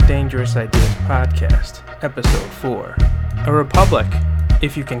Dangerous Ideas Podcast, Episode 4. A Republic,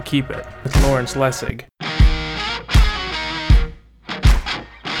 if you can keep it, with Lawrence Lessig.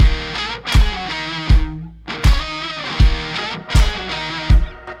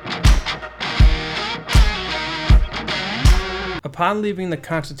 Upon leaving the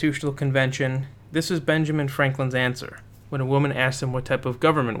Constitutional Convention, this was Benjamin Franklin's answer, when a woman asked him what type of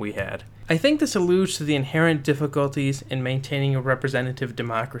government we had. I think this alludes to the inherent difficulties in maintaining a representative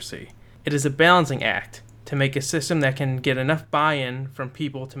democracy. It is a balancing act to make a system that can get enough buy-in from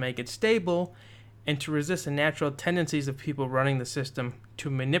people to make it stable, and to resist the natural tendencies of people running the system to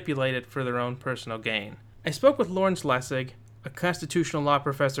manipulate it for their own personal gain. I spoke with Lawrence Lessig, a constitutional law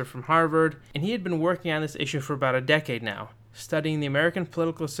professor from Harvard, and he had been working on this issue for about a decade now, studying the American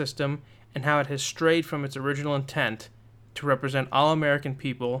political system and how it has strayed from its original intent to represent all American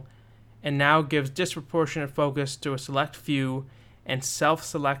people, and now gives disproportionate focus to a select few and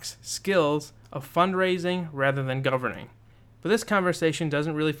self-selects skills of fundraising rather than governing. But this conversation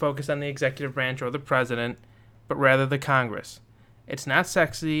doesn't really focus on the executive branch or the president, but rather the Congress. It's not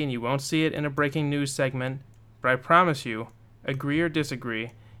sexy and you won't see it in a breaking news segment, but I promise you, agree or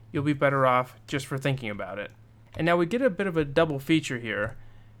disagree, you'll be better off just for thinking about it. And now we get a bit of a double feature here,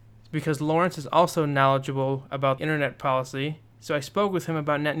 because Lawrence is also knowledgeable about internet policy, so I spoke with him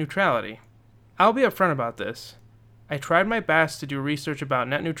about net neutrality. I'll be upfront about this. I tried my best to do research about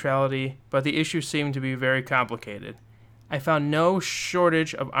net neutrality, but the issue seemed to be very complicated. I found no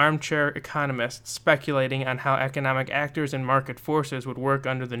shortage of armchair economists speculating on how economic actors and market forces would work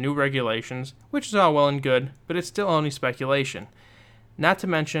under the new regulations, which is all well and good, but it's still only speculation. Not to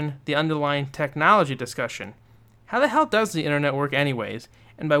mention the underlying technology discussion. How the hell does the internet work anyways?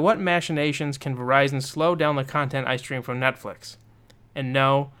 And by what machinations can Verizon slow down the content I stream from Netflix? And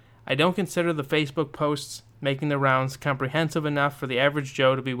no, I don't consider the Facebook posts making the rounds comprehensive enough for the average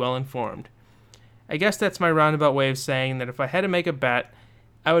Joe to be well informed. I guess that's my roundabout way of saying that if I had to make a bet,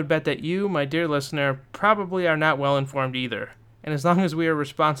 I would bet that you, my dear listener, probably are not well informed either. And as long as we are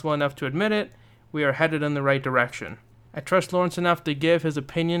responsible enough to admit it, we are headed in the right direction. I trust Lawrence enough to give his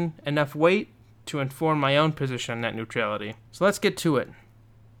opinion enough weight to inform my own position on net neutrality. So let's get to it.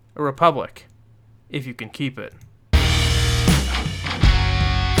 A republic, if you can keep it.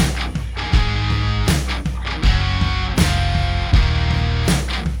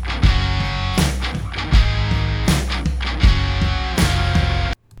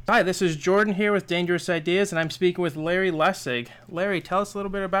 Hi, this is Jordan here with Dangerous Ideas, and I'm speaking with Larry Lessig. Larry, tell us a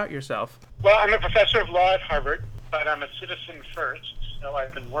little bit about yourself. Well, I'm a professor of law at Harvard, but I'm a citizen first, so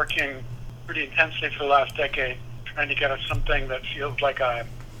I've been working pretty intensely for the last decade trying to get us something that feels like a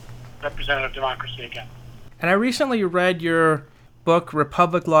representative democracy again. And I recently read your book,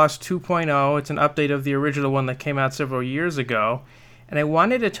 Republic Lost 2.0. It's an update of the original one that came out several years ago. And I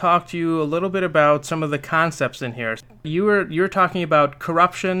wanted to talk to you a little bit about some of the concepts in here. You're talking about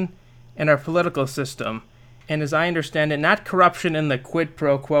corruption in our political system. And as I understand it, not corruption in the quid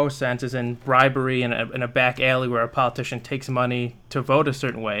pro quo sense, as in bribery in a back alley where a politician takes money to vote a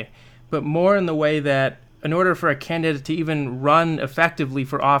certain way, but more in the way that in order for a candidate to even run effectively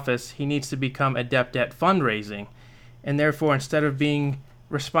for office, he needs to become adept at fundraising. And therefore, instead of being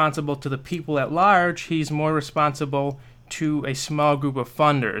responsible to the people at large, he's more responsible to a small group of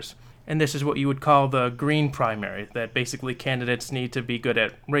funders. And this is what you would call the green primary, that basically candidates need to be good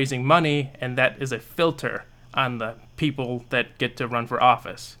at raising money, and that is a filter on the people that get to run for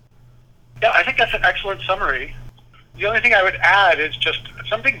office. Yeah, I think that's an excellent summary. The only thing I would add is just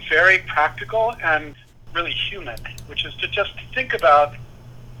something very practical and really human, which is to just think about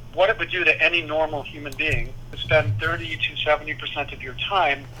what it would do to any normal human being to spend 30 to 70% of your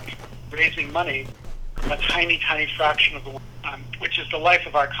time raising money from a tiny, tiny fraction of the world, which is the life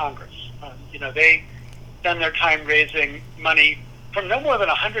of our Congress. They spend their time raising money from no more than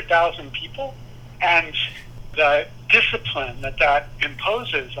 100,000 people, and the discipline that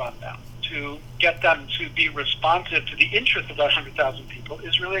imposes on them to get them to be responsive to the interest of that 100,000 people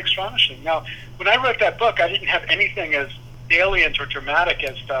is really astonishing. Now, when I wrote that book, I didn't have anything as salient or dramatic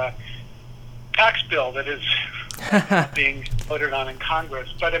as the tax bill that is being voted on in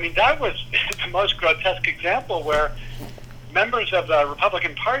Congress. But, that was the most grotesque example where members of the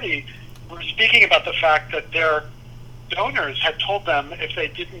Republican Party were speaking about the fact that their donors had told them if they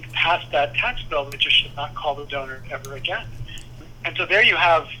didn't pass that tax bill, they just should not call the donor ever again. And so there you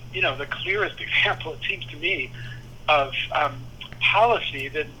have, the clearest example, it seems to me, of policy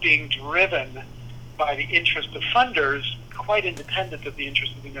that's being driven by the interest of funders, quite independent of the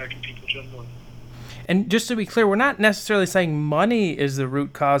interest of the American people generally. And just to be clear, we're not necessarily saying money is the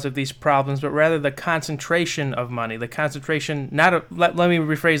root cause of these problems, but rather the concentration of money. The concentration, let me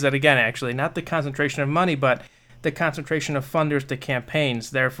rephrase that again, actually. Not the concentration of money, but the concentration of funders to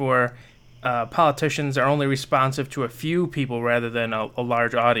campaigns. Therefore, politicians are only responsive to a few people rather than a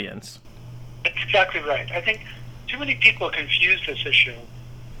large audience. That's exactly right. I think too many people confuse this issue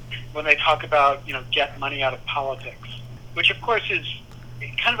when they talk about, get money out of politics, which of course is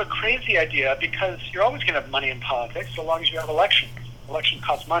kind of a crazy idea because you're always going to have money in politics so long as you have elections. Elections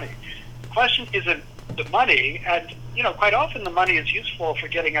cost money. The question isn't the money, and quite often the money is useful for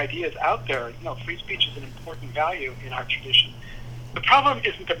getting ideas out there. Free speech is an important value in our tradition. The problem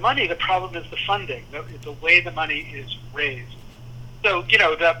isn't the money, the problem is the funding, the way the money is raised. So,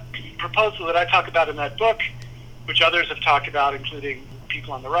 the proposal that I talk about in that book, which others have talked about, including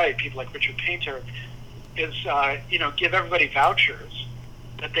people on the right, people like Richard Painter, is, give everybody vouchers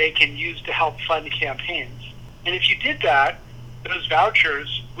that they can use to help fund campaigns. And if you did that, those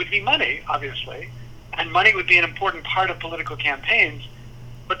vouchers would be money, obviously, and money would be an important part of political campaigns,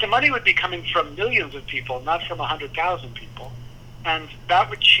 but the money would be coming from millions of people, not from 100,000 people. And that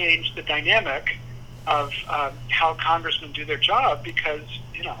would change the dynamic of how congressmen do their job because,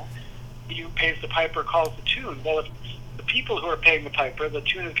 you pays the piper calls the tune. Well, if it's the people who are paying the piper, the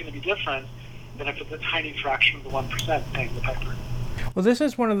tune is going to be different than if it's a tiny fraction of the 1% paying the piper. Well, this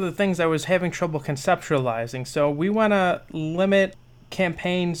is one of the things I was having trouble conceptualizing. So we want to limit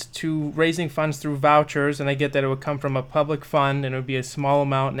campaigns to raising funds through vouchers, and I get that it would come from a public fund, and it would be a small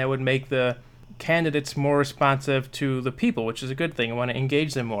amount, and that would make the candidates more responsive to the people, which is a good thing. I want to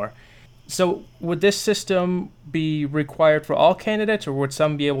engage them more. So would this system be required for all candidates, or would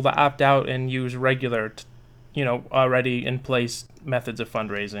some be able to opt out and use regular, already in place methods of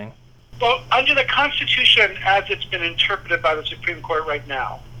fundraising? Well, under the Constitution, as it's been interpreted by the Supreme Court right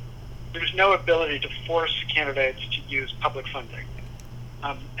now, there's no ability to force candidates to use public funding.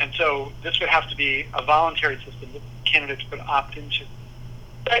 And so this would have to be a voluntary system that candidates would opt into.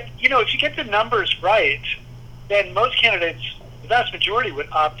 But, if you get the numbers right, then most candidates, the vast majority, would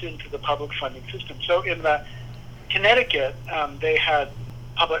opt into the public funding system. So in Connecticut, they had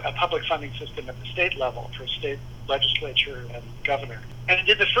a public funding system at the state level for state legislature and governor. And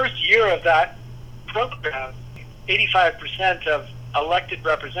in the first year of that program, 85% of elected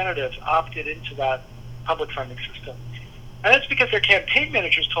representatives opted into that public funding system. And that's because their campaign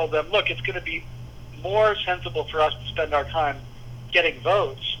managers told them, look, it's going to be more sensible for us to spend our time getting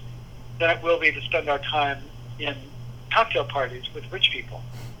votes than it will be to spend our time in cocktail parties with rich people.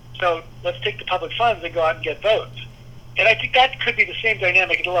 So let's take the public funds and go out and get votes. And I think that could be the same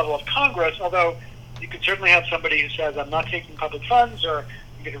dynamic at the level of Congress, although you could certainly have somebody who says, I'm not taking public funds, or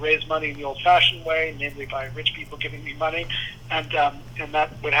I'm going to raise money in the old-fashioned way, namely by rich people giving me money, and that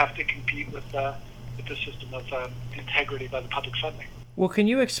would have to compete with the system of integrity by the public funding. Well, can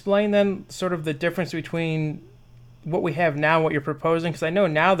you explain then sort of the difference between what we have now, what you're proposing? Because I know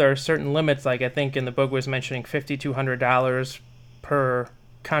now there are certain limits, like I think in the book was mentioning $5,200 per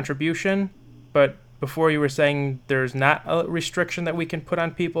contribution, but before you were saying there's not a restriction that we can put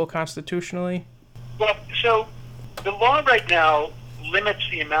on people constitutionally? Well, so the law right now limits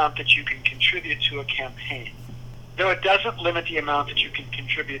the amount that you can contribute to a campaign, though it doesn't limit the amount that you can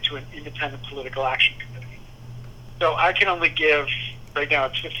contribute to an independent political action committee. So I can only give, right now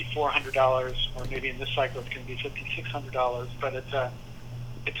it's $5,400, or maybe in this cycle it's going to be $5,600, but it's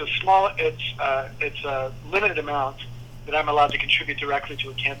a limited amount that I'm allowed to contribute directly to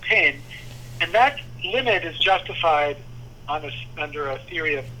a campaign, and that limit is justified under a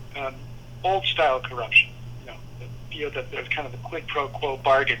theory of old-style corruption. The view that there's kind of a quid pro quo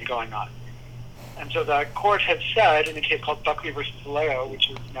bargain going on. And so the court has said, in a case called Buckley versus Vallejo, which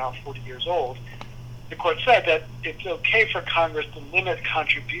is now 40 years old, the court said that it's okay for Congress to limit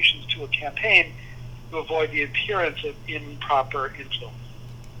contributions to a campaign to avoid the appearance of improper influence.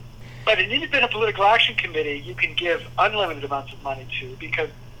 But an independent political action committee you can give unlimited amounts of money to because,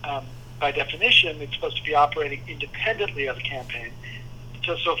 by definition, it's supposed to be operating independently of the campaign.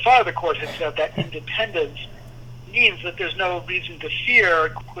 So far the court has said that independence means that there's no reason to fear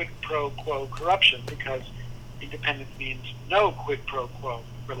quid pro quo corruption because independence means no quid pro quo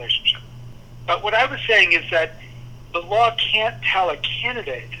relationship. But what I was saying is that the law can't tell a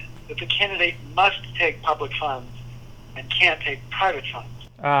candidate that the candidate must take public funds and can't take private funds.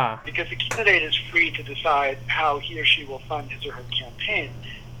 Because the candidate is free to decide how he or she will fund his or her campaign,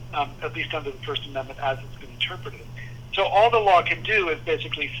 at least under the First Amendment as it's been interpreted. So all the law can do is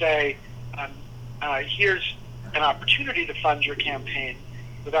basically say, here's an opportunity to fund your campaign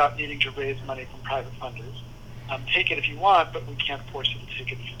without needing to raise money from private funders. take it if you want, but we can't force you to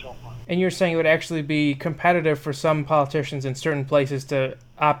take it if you don't want. And you're saying it would actually be competitive for some politicians in certain places to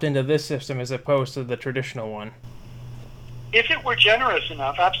opt into this system as opposed to the traditional one? If it were generous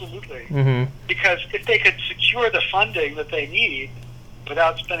enough, absolutely. Mm-hmm. Because if they could secure the funding that they need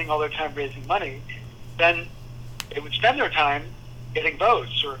without spending all their time raising money, then they would spend their time getting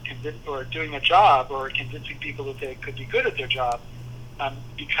votes or doing a job or convincing people that they could be good at their job,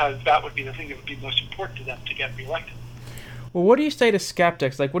 because that would be the thing that would be most important to them to get reelected. Well, what do you say to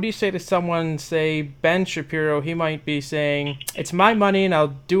skeptics? Like, what do you say to someone, say, Ben Shapiro? He might be saying, it's my money and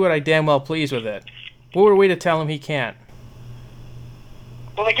I'll do what I damn well please with it. What were we to tell him he can't?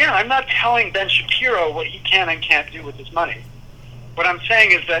 Well, again, I'm not telling Ben Shapiro what he can and can't do with his money. What I'm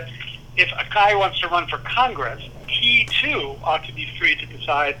saying is that if a guy wants to run for Congress, he too ought to be free to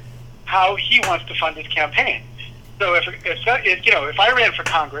decide how he wants to fund his campaign. So if I ran for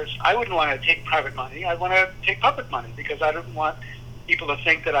Congress, I wouldn't want to take private money. I'd want to take public money because I didn't want people to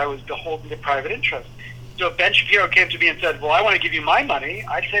think that I was beholden to private interest. So if Ben Shapiro came to me and said, well, I want to give you my money,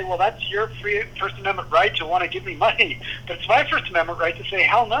 I'd say, well, that's your free First Amendment right to want to give me money. But it's my First Amendment right to say,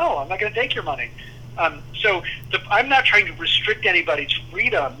 hell no, I'm not going to take your money. I'm not trying to restrict anybody's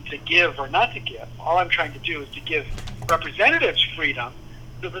freedom to give or not to give. All I'm trying to do is to give representatives freedom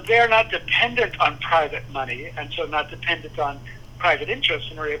so that they are not dependent on private money and so not dependent on private interests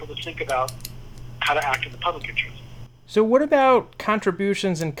and are able to think about how to act in the public interest. So what about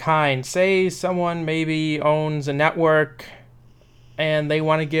contributions in kind? Say someone maybe owns a network and they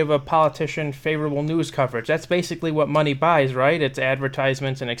want to give a politician favorable news coverage. That's basically what money buys, right? It's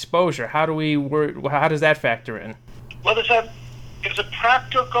advertisements and exposure. How does that factor in? Well, there's a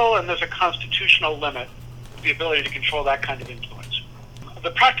practical and there's a constitutional limit to the ability to control that kind of influence.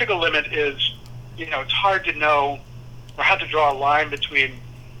 The practical limit is, it's hard to know or how to draw a line between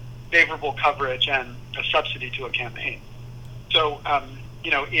favorable coverage and a subsidy to a campaign. So,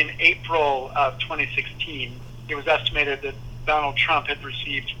 in April of 2016, it was estimated that Donald Trump had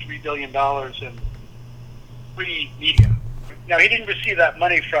received $3 billion in free media. Now, he didn't receive that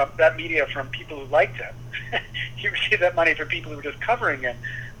media from people who liked him. He received that money from people who were just covering him.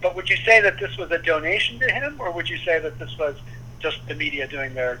 But would you say that this was a donation to him, or would you say that this was just the media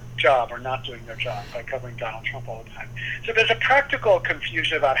doing their job or not doing their job by covering Donald Trump all the time? So there's a practical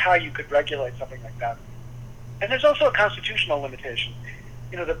confusion about how you could regulate something like that. And there's also a constitutional limitation.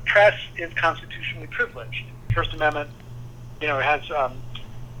 The press is constitutionally privileged. First Amendment, has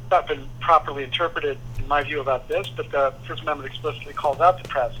not been properly interpreted, in my view, about this, but the First Amendment explicitly calls out the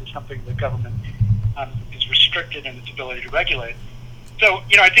press as something the government is restricted in its ability to regulate. So,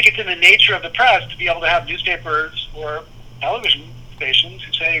 I think it's in the nature of the press to be able to have newspapers or television stations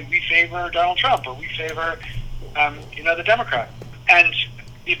who say, we favor Donald Trump, or we favor, the Democrat. And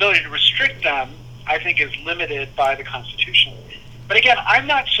the ability to restrict them, I think, is limited by the Constitution. But again, I'm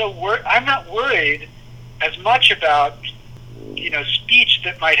not worried as much about, speech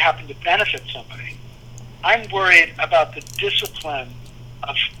that might happen to benefit somebody. I'm worried about the discipline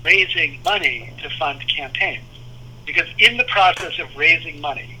of raising money to fund campaigns. Because in the process of raising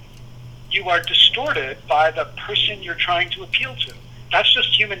money, you are distorted by the person you're trying to appeal to. That's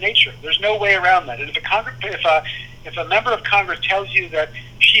just human nature. There's no way around that. And if a member of Congress tells you that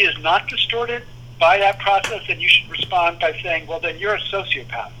she is not distorted by that process, then you should respond by saying, well, then you're a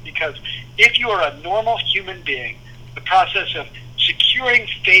sociopath. Because if you are a normal human being, the process of securing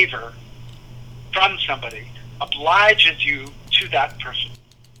favor from somebody obliges you to that person.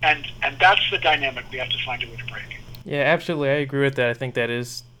 And that's the dynamic we have to find a way to break. Yeah, absolutely. I agree with that. I think that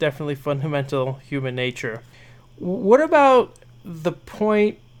is definitely fundamental human nature. What about the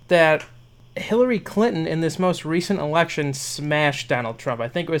point that Hillary Clinton in this most recent election smashed Donald Trump? I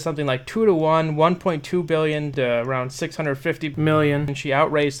think it was something like 2-1, $1.2 billion to around $650 million. And she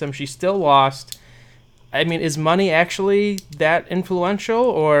outraised him. She still lost. I mean, is money actually that influential?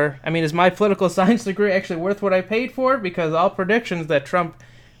 Or, is my political science degree actually worth what I paid for? Because all predictions that Trump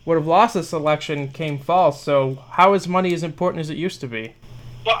would have lost this election came false. So how is money as important as it used to be?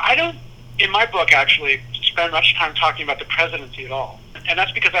 Well, I don't, in my book, actually spend much time talking about the presidency at all. And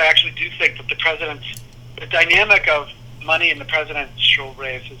that's because I actually do think that the dynamic of money in the presidential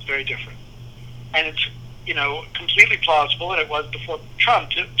race is very different. And it's, completely plausible, and it was before Trump,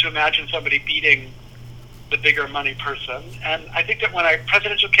 to imagine somebody beating the bigger money person. And I think that when a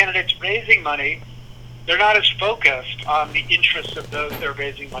presidential candidate's raising money, they're not as focused on the interests of those they're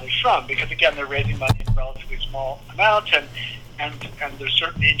raising money from, because again, they're raising money in a relatively small amount, and there's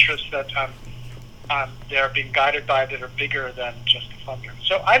certain interests that they're being guided by that are bigger than just the funder.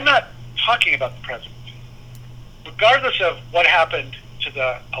 So I'm not talking about the presidency. Regardless of what happened to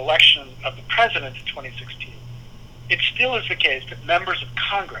the election of the president in 2016, it still is the case that members of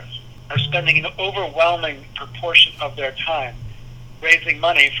Congress are spending an overwhelming proportion of their time raising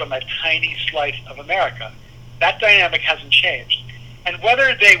money from a tiny slice of America. That dynamic hasn't changed. And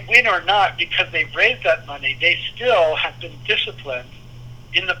whether they win or not because they've raised that money, they still have been disciplined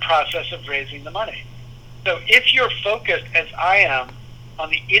in the process of raising the money. So if you're focused, as I am, on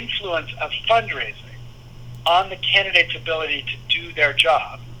the influence of fundraising, on the candidate's ability to do their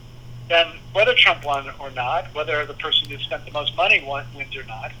job, then whether Trump won or not, whether the person who spent the most money wins or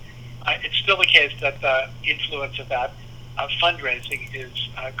not, it's still the case that the influence of that fundraising is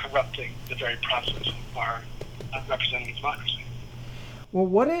corrupting the very process of our representative democracy.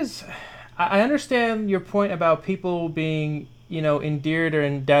 Well, I understand your point about people being, endeared or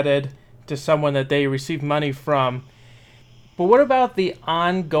indebted to someone that they receive money from. But what about the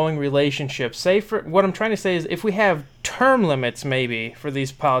ongoing relationship? What I'm trying to say is, if we have term limits maybe for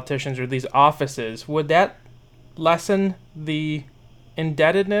these politicians or these offices, would that lessen the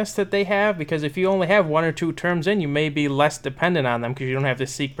indebtedness that they have? Because if you only have 1 or 2 terms in, you may be less dependent on them because you don't have to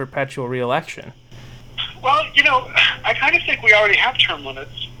seek perpetual reelection. Well, I kind of think we already have term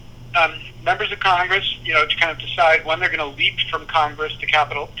limits. Members of Congress, to kind of decide when they're going to leap from Congress to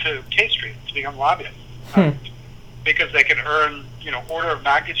K Street to become lobbyists. Because they can earn, order of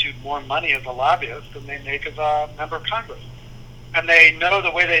magnitude more money as a lobbyist than they make as a member of Congress. And they know the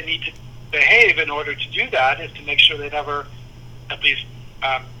way they need to behave in order to do that is to make sure they never at least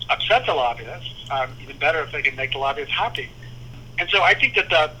upset the lobbyists, even better if they can make the lobbyists happy. And so I think that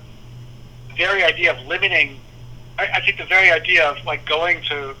the very idea of limiting, I think the very idea of going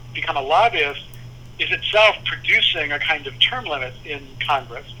to become a lobbyist is itself producing a kind of term limit in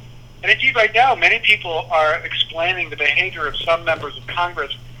Congress. And indeed, right now, many people are explaining the behavior of some members of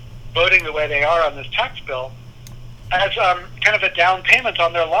Congress voting the way they are on this tax bill as kind of a down payment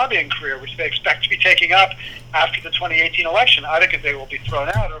on their lobbying career, which they expect to be taking up after the 2018 election, either because they will be thrown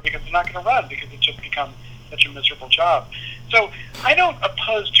out or because they're not going to run because it's just become such a miserable job. So I don't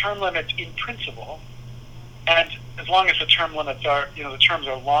oppose term limits in principle, and as long as the term limits are, the terms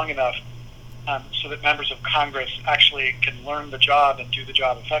are long enough so that members of Congress actually can learn the job and do the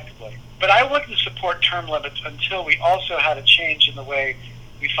job effectively. But I wouldn't support term limits until we also had a change in the way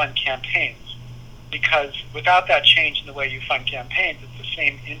we fund campaigns. Because without that change in the way you fund campaigns, it's the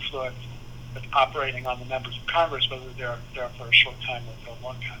same influence that's operating on the members of Congress, whether they're there for a short time or for a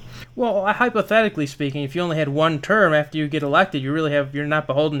long time. Well, hypothetically speaking, if you only had 1 term after you get elected, you're not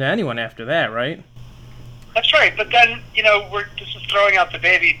beholden to anyone after that, right? That's right, but then, this is throwing out the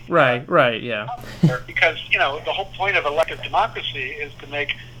baby. Right, yeah. Because, the whole point of elective democracy is to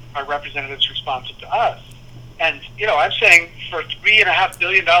make our representatives responsive to us. And, I'm saying for $3.5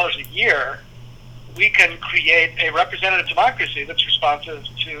 billion a year, we can create a representative democracy that's responsive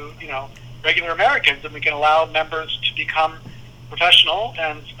to, regular Americans, and we can allow members to become professional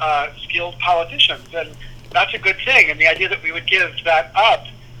and skilled politicians. And that's a good thing. And the idea that we would give that up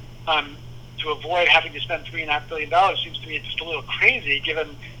to avoid having to spend $3.5 billion seems to me just a little crazy,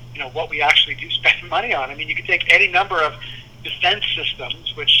 given what we actually do spend money on. I mean, you could take any number of defense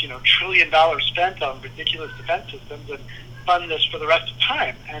systems, which $1 trillion spent on ridiculous defense systems, and fund this for the rest of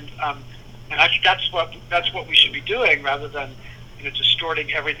time. And I think that's what we should be doing, rather than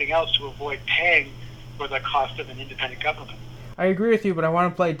distorting everything else to avoid paying for the cost of an independent government. I agree with you, but I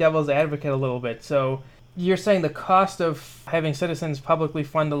want to play devil's advocate a little bit. So you're saying the cost of having citizens publicly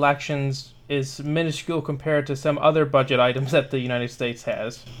fund elections is minuscule compared to some other budget items that the United States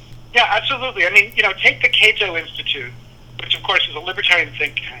has. Yeah, absolutely. I mean, take the Cato Institute, which of course is a libertarian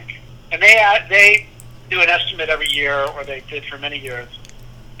think tank, and they do an estimate every year, or they did for many years,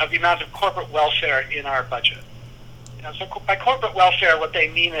 of the amount of corporate welfare in our budget. So by corporate welfare, what they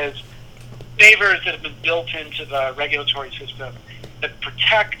mean is favors that have been built into the regulatory system that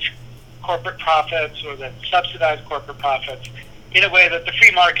protect corporate profits or that subsidize corporate profits in a way that the free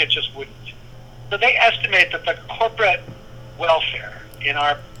market just wouldn't. So they estimate that the corporate welfare in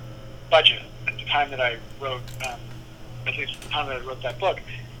our budget at the time that I wrote, at least the time that I wrote that book,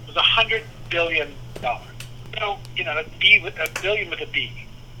 was $100 billion. So, a billion with a B.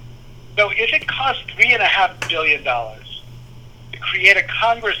 So if it costs $3.5 billion to create a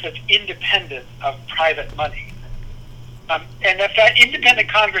Congress that's independent of private money, and if that independent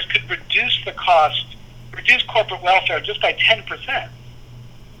Congress could reduce corporate welfare just by 10%,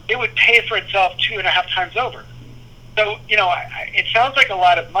 it would pay for itself 2.5 times over. So, it sounds like a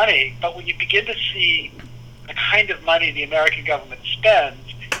lot of money, but when you begin to see the kind of money the American government spends,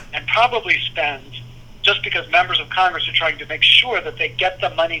 and probably spends just because members of Congress are trying to make sure that they get the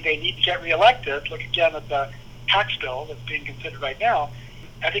money they need to get reelected, look again at the tax bill that's being considered right now,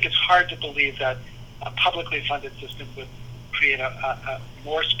 I think it's hard to believe that a publicly funded system would create a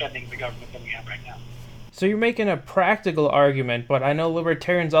more spending in the government than we have right now. So you're making a practical argument, but I know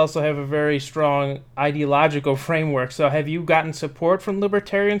libertarians also have a very strong ideological framework. So have you gotten support from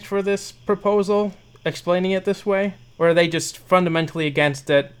libertarians for this proposal, explaining it this way? Or are they just fundamentally against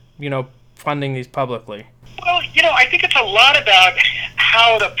it, funding these publicly? Well, I think it's a lot about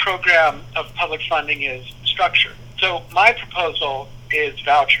how the program of public funding is structured. So my proposal is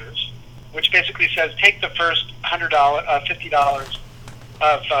vouchers, which basically says take the first $50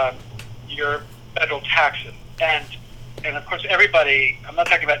 of your federal taxes, and of course everybody. I'm not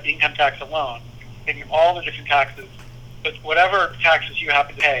talking about the income tax alone. Taking all the different taxes, but whatever taxes you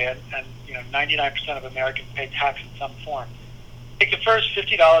happen to pay, and 99% of Americans pay tax in some form. Take the first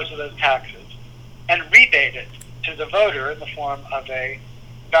 $50 of those taxes and rebate it to the voter in the form of a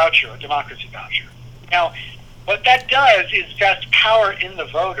voucher, a democracy voucher. Now, what that does is vest power in the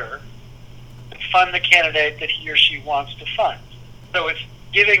voter to fund the candidate that he or she wants to fund. So it's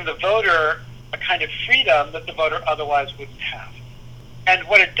giving the voter a kind of freedom that the voter otherwise wouldn't have. And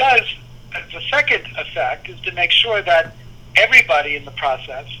what it does, the second effect, is to make sure that everybody in the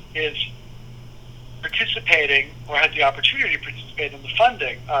process is participating or has the opportunity to participate in the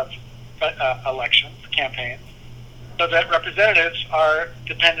funding of elections, campaigns, so that representatives are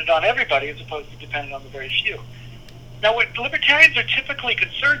dependent on everybody as opposed to dependent on the very few. Now, what libertarians are typically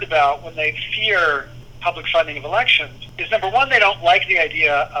concerned about when they fear public funding of elections is, number one, they don't like the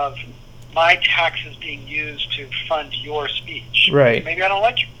idea of my taxes being used to fund your speech. Right. Maybe I don't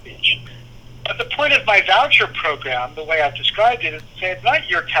like your speech. But the point of my voucher program, the way I've described it, is to say it's not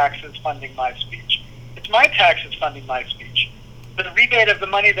your taxes funding my speech. It's my taxes funding my speech. But the rebate of the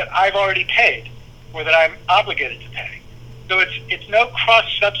money that I've already paid or that I'm obligated to pay. So it's no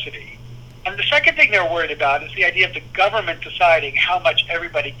cross-subsidy. And the second thing they're worried about is the idea of the government deciding how much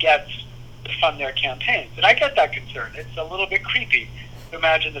everybody gets to fund their campaigns. And I get that concern. It's a little bit creepy to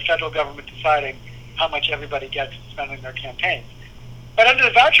imagine the federal government deciding how much everybody gets to spend on their campaigns. But under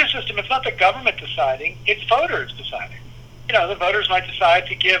the voucher system, it's not the government deciding, it's voters deciding. The voters might decide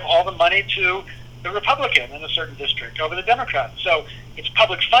to give all the money to the Republican in a certain district over the Democrat. So it's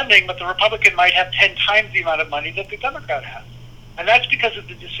public funding, but the Republican might have 10 times the amount of money that the Democrat has. And that's because of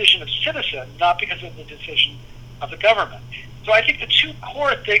the decision of citizens, not because of the decision of the government. So I think the two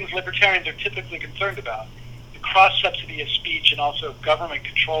core things libertarians are typically concerned about, the cross-subsidy of speech and also government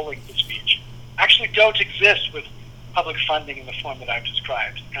controlling the speech, actually don't exist with public funding in the form that I've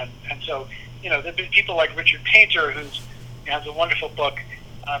described. And so, there've been people like Richard Painter, who has a wonderful book,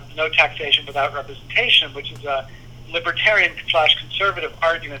 No Taxation Without Representation, which is a libertarian/conservative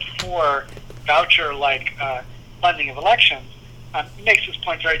argument for voucher-like funding of elections. He makes this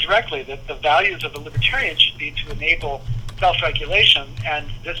point very directly, that the values of the libertarian should be to enable self-regulation, and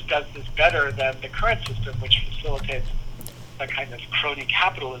this does this better than the current system, which facilitates a kind of crony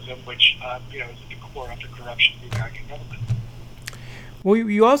capitalism, which is at the core of the corruption of the American government. Well,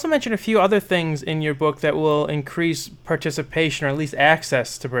 you also mentioned a few other things in your book that will increase participation, or at least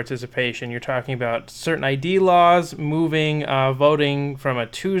access to participation. You're talking about certain ID laws, moving voting from a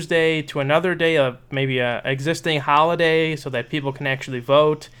Tuesday to another day, maybe a existing holiday, so that people can actually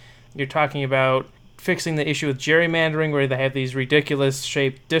vote. You're talking about fixing the issue with gerrymandering, where they have these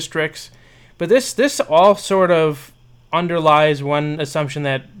ridiculous-shaped districts. But this all sort of underlies one assumption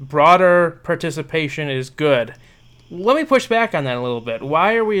that broader participation is good. Let me push back on that a little bit.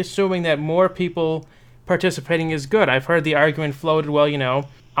 Why are we assuming that more people participating is good? I've heard the argument floated, well,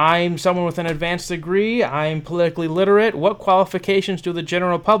 I'm someone with an advanced degree, I'm politically literate. What qualifications do the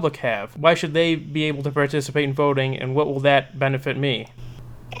general public have? Why should they be able to participate in voting, and what will that benefit me?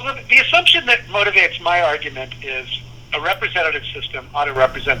 Well, the assumption that motivates my argument is a representative system ought to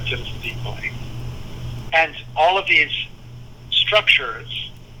represent citizens equally. And all of these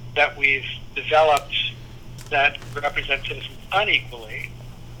structures that we've developed that represent citizens unequally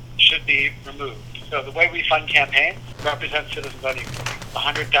should be removed. So the way we fund campaigns represents citizens unequally.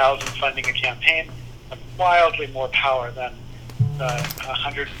 100,000 funding a campaign has wildly more power than the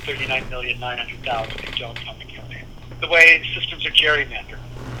 139,900,000 who don't fund a campaign. The way systems are gerrymandered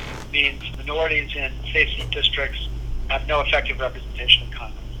means minorities in safe seat districts have no effective representation in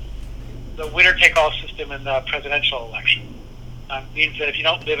Congress. The winner-take-all system in the presidential election means that if you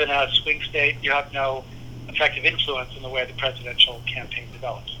don't live in a swing state, you have no effective influence in the way the presidential campaign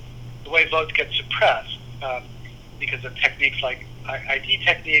develops. The way votes get suppressed because of techniques like ID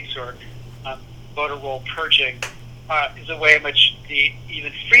techniques or voter roll purging is a way in which the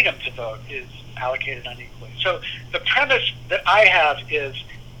even freedom to vote is allocated unequally. So the premise that I have is,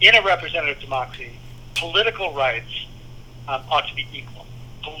 in a representative democracy, political rights ought to be equal,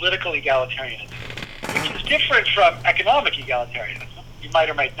 political egalitarianism. which is different from economic egalitarianism. You might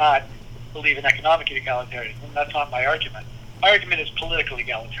or might not believe in economic egalitarianism. That's not my argument. My argument is political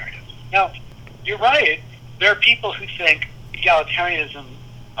egalitarianism. Now, you're right. There are people who think egalitarianism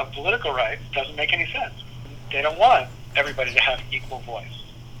of political rights doesn't make any sense. They don't want everybody to have equal voice.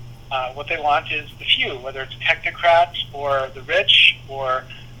 What they want is the few, whether it's technocrats or the rich or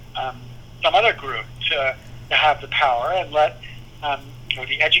some other group, to have the power, and let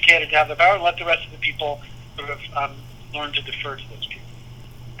the educated to have the power, and let the rest of the people sort of learn to defer to those people.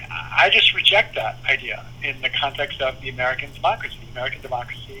 I just reject that idea in the context of the American democracy. The American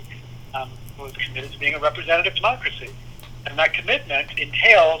democracy was committed to being a representative democracy, and that commitment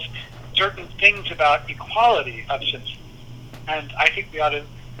entails certain things about equality of citizens. And I think we ought to,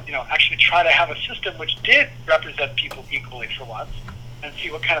 actually try to have a system which did represent people equally for once, and see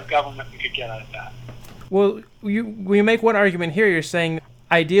what kind of government we could get out of that. Well, we make one argument here. You're saying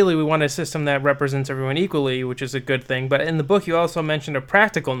ideally we want a system that represents everyone equally, which is a good thing. But in the book, you also mentioned a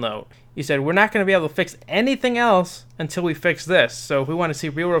practical note. You said we're not going to be able to fix anything else until we fix this. So if we want to see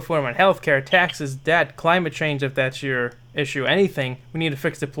real reform on healthcare, taxes, debt, climate change, if that's your issue, anything, we need to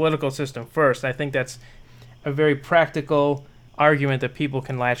fix the political system first. I think that's a very practical argument that people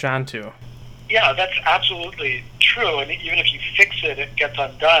can latch onto. Yeah, that's absolutely true. And even if you fix it, it gets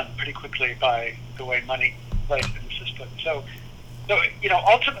undone pretty quickly by the way money plays in the system. So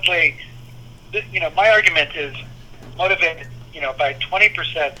ultimately, my argument is motivated, by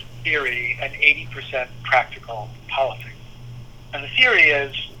 20% theory and 80% practical politics. And the theory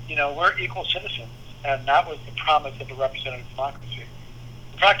is, we're equal citizens, and that was the promise of a representative democracy.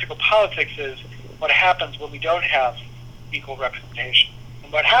 The practical politics is what happens when we don't have equal representation.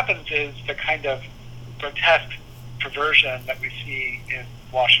 And what happens is the kind of grotesque perversion that we see in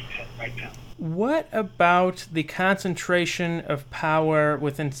Washington right now. What about the concentration of power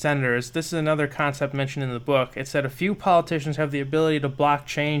within senators? This is another concept mentioned in the book. It said a few politicians have the ability to block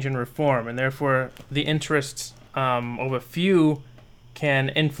change and reform, and therefore the interests of a few can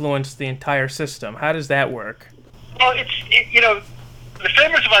influence the entire system. How does that work? Well, the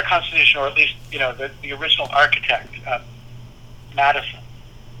framers of our Constitution, or at least, the original architect, Madison,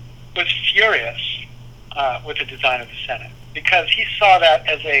 was furious with the design of the Senate, because he saw that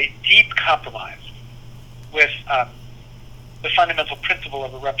as a deep compromise with the fundamental principle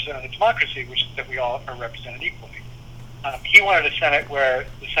of a representative democracy, which is that we all are represented equally. He wanted a Senate where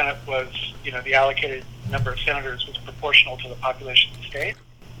the Senate was, the allocated number of senators was proportional to the population of the state.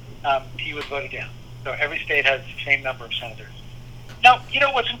 He was voted down. So every state has the same number of senators. Now,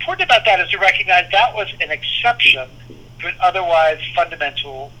 what's important about that is to recognize that was an exception to an otherwise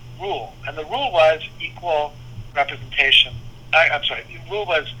fundamental rule. And the rule was equal representation. The rule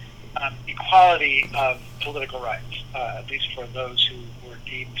was equality of political rights, at least for those who were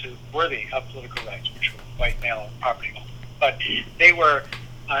deemed worthy of political rights, which were white male and property owners. But they were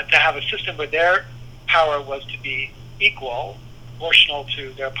to have a system where their power was to be equal, proportional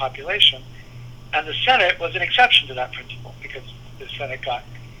to their population, and the Senate was an exception to that principle, because the Senate got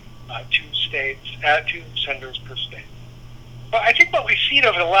two senators per state. But I think what we've seen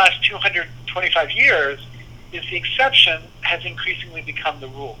over the last 225 years is the exception has increasingly become the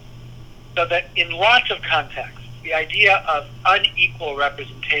rule. So that in lots of contexts, the idea of unequal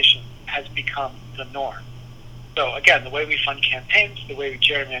representation has become the norm. So again, the way we fund campaigns, the way we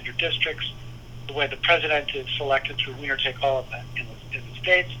gerrymander districts, the way the president is selected through winner-take-all event in the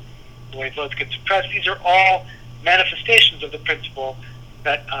states, the way votes get suppressed, these are all manifestations of the principle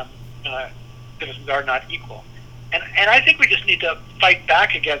that citizens are not equal. And I think we just need to fight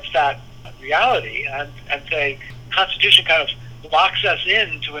back against that reality and say Constitution kind of locks us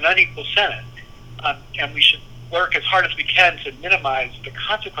into an unequal Senate, and we should work as hard as we can to minimize the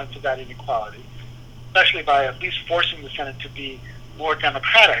consequence of that inequality, especially by at least forcing the Senate to be more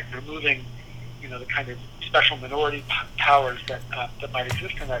democratic, removing the kind of special minority powers that might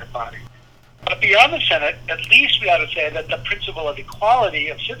exist in that body. But beyond the Senate, at least we ought to say that the principle of equality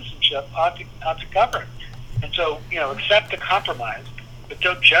of citizenship ought to govern. And so, accept the compromise, but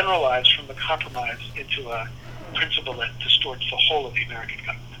don't generalize from the compromise into a principle that distorts the whole of the American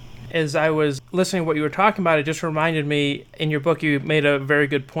government. As I was listening to what you were talking about, it just reminded me, in your book you made a very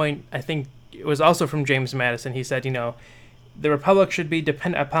good point. I think it was also from James Madison. He said, the republic should be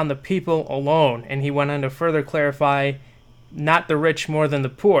dependent upon the people alone. And he went on to further clarify, not the rich more than the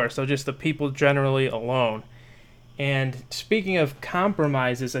poor, so just the people generally alone. And speaking of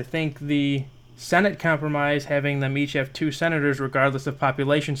compromises, I think the Senate compromise, having them each have 2 senators regardless of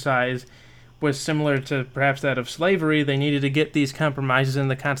population size, was similar to perhaps that of slavery. They needed to get these compromises in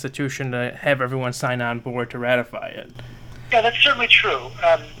the Constitution to have everyone sign on board to ratify it. Yeah, that's certainly true.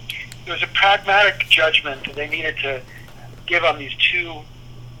 there was a pragmatic judgment that they needed to give on these two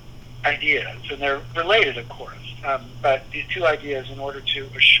ideas, and they're related, of course, but these two ideas in order to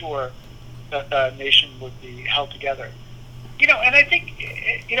assure that the nation would be held together. And I think,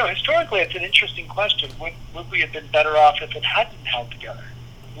 historically it's an interesting question. Would we have been better off if it hadn't held together?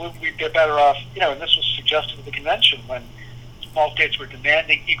 Would we be better off, and this was suggested at the convention when small states were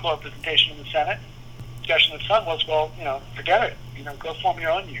demanding equal representation in the Senate. The suggestion of some was, forget it. Go form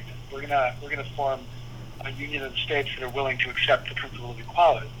your own union. We're gonna form a union of states that are willing to accept the principle of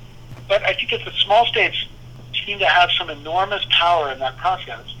equality. But I think that the small states seem to have some enormous power in that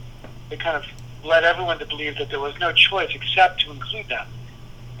process. They kind of led everyone to believe that there was no choice except to include them,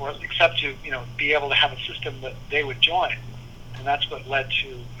 or except to be able to have a system that they would join, and that's what led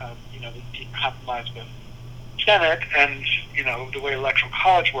to the deep compromise with Senate. And the way electoral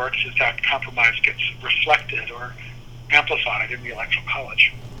college works is that compromise gets reflected or amplified in the electoral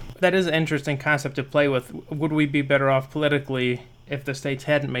college. That is an interesting concept to play with. Would we be better off politically if the states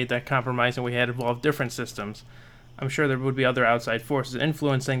hadn't made that compromise and we had evolved different systems? I'm sure there would be other outside forces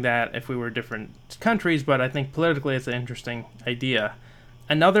influencing that if we were different countries, but I think politically it's an interesting idea.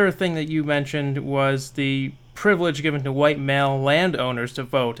 Another thing that you mentioned was the privilege given to white male landowners to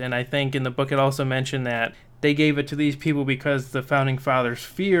vote, and I think in the book it also mentioned that they gave it to these people because the Founding Fathers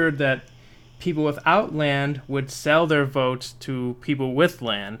feared that people without land would sell their votes to people with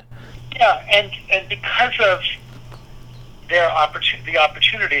land. Yeah, and because of the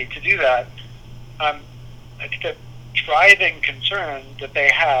opportunity to do that, I think the driving concern that they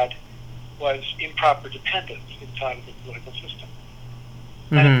had was improper dependence inside of the political system.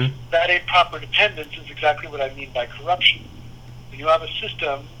 Mm-hmm. And that improper dependence is exactly what I mean by corruption. When you have a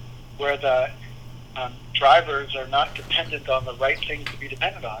system where the drivers are not dependent on the right things to be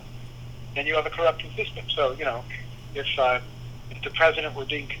dependent on, then you have a corrupting system. So, if the president were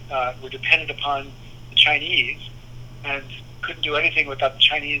dependent upon the Chinese and couldn't do anything without the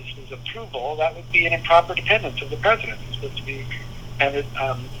Chinese's approval, that would be an improper dependence of the president. He's supposed to be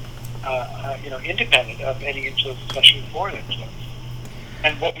independent of any influence, especially foreign influence.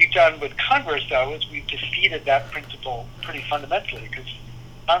 And what we've done with Congress, though, is we've defeated that principle pretty fundamentally, because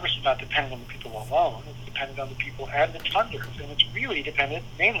Congress is not dependent on the people alone. It's dependent on the people and its funders, and it's really dependent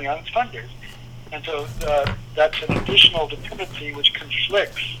mainly on its funders. And so that's an additional dependency which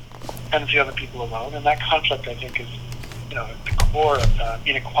conflicts dependency on the people alone, and that conflict, I think, is at the core of the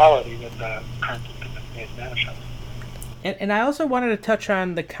inequality that the current system has made manifest. And I also wanted to touch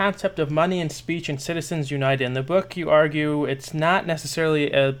on the concept of money and speech and Citizens United. In the book, you argue it's not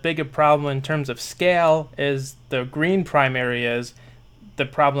necessarily as big a problem in terms of scale as the Green primary is the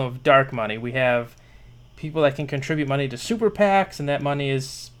problem of dark money. We have people that can contribute money to super PACs, and that money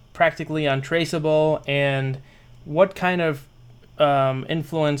is practically untraceable. And what kind of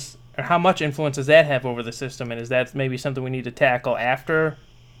influence, or how much influence does that have over the system? And is that maybe something we need to tackle after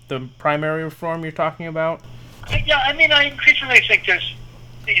the primary reform you're talking about? Yeah, I increasingly think there's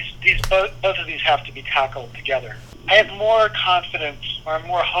both of these have to be tackled together. I have more confidence, or I'm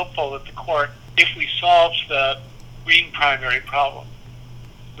more hopeful that the court, if we solve the Green primary problem,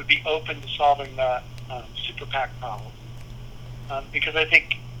 would be open to solving the super PAC problem. Because I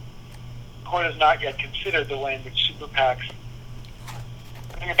think the court has not yet considered the way in which super PACs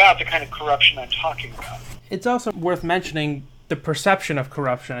bring about the kind of corruption I'm talking about. It's also worth mentioning the perception of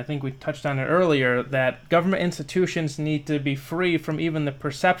corruption. I think we touched on it earlier, that government institutions need to be free from even the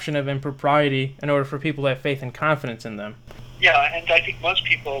perception of impropriety in order for people to have faith and confidence in them. Yeah, and I think most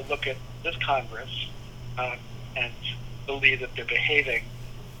people look at this Congress and believe that they're behaving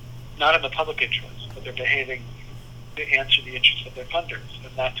not in the public interest, but they're behaving to answer the interests of their funders.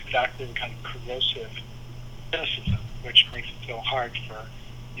 And that's exactly the kind of corrosive cynicism which makes it so hard for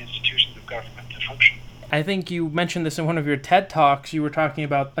the institutions of government to function. I think you mentioned this in one of your TED Talks. You were talking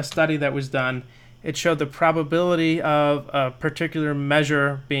about a study that was done. It showed the probability of a particular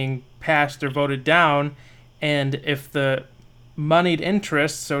measure being passed or voted down, and if the moneyed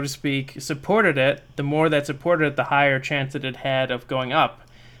interests, so to speak, supported it, the more that supported it, the higher chance that it had of going up.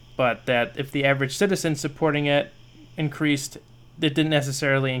 But that if the average citizen supporting it increased, it didn't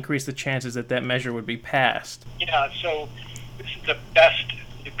necessarily increase the chances that that measure would be passed. Yeah, so this is the best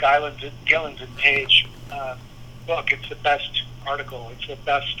Gillens and Page book. It's the best article. It's the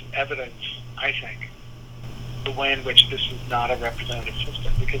best evidence, I think, the way in which this is not a representative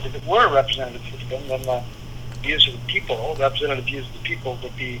system. Because if it were a representative system, then the views of the people, representative views of the people,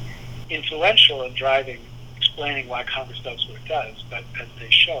 would be influential in explaining why Congress does what it does. But as they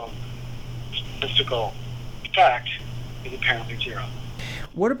show, statistical fact is apparently zero.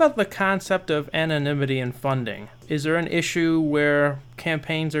 What about the concept of anonymity in funding? Is there an issue where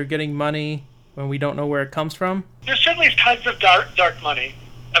campaigns are getting money when we don't know where it comes from? There's certainly tons of dark money.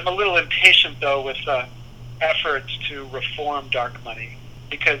 I'm a little impatient, though, with efforts to reform dark money,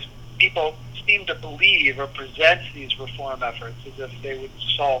 because people seem to believe or present these reform efforts as if they would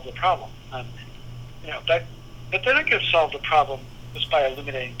solve the problem. But they're not going to solve the problem just by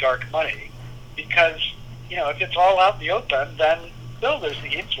eliminating dark money, because if it's all out in the open, then still there's the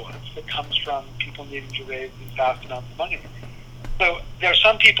influence that comes from people needing to raise these vast amounts of money. So there are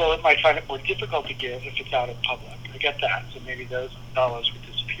some people that might find it more difficult to give if it's out in public. I get that. So maybe those dollars would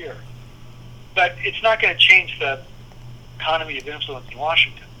disappear. But it's not going to change the economy of influence in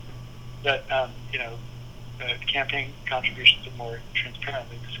Washington. That campaign contributions are more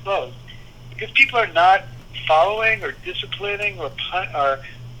transparently disclosed, because people are not following or disciplining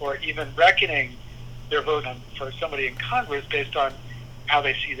or even reckoning their vote for somebody in Congress based on how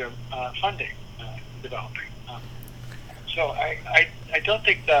they see their funding developing. So I don't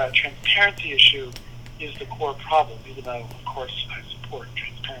think the transparency issue is the core problem, even though, of course, I support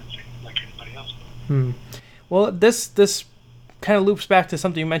transparency like anybody else would. Well, this kind of loops back to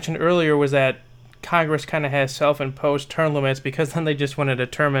something you mentioned earlier, was that Congress kind of has self-imposed term limits because then they just want to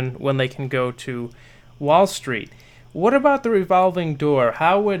determine when they can go to Wall Street. What about the revolving door?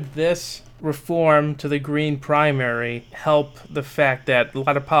 How would this reform to the Green primary help the fact that a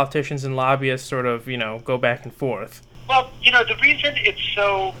lot of politicians and lobbyists sort of, go back and forth? Well, the reason it's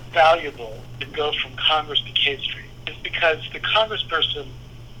so valuable to go from Congress to K Street is because the congressperson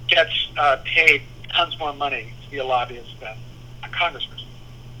gets paid tons more money to be a lobbyist than a congressperson.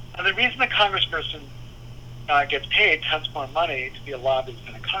 And the reason the congressperson gets paid tons more money to be a lobbyist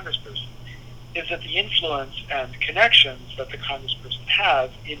than a congressperson is that the influence and connections that the congressperson has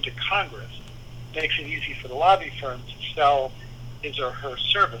into Congress makes it easy for the lobby firm to sell his or her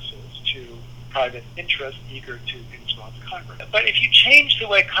services to private interests eager to influence Congress. But if you change the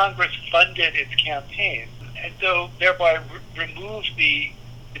way Congress funded its campaigns, and so thereby remove the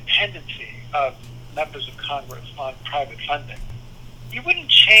dependency of members of Congress on private funding, you wouldn't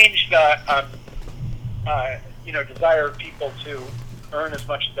change the desire of people to earn as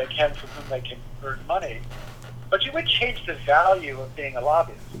much as they can from whom they can earn money, but you would change the value of being a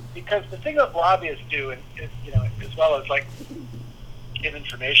lobbyist. Because the thing that lobbyists do, as well as give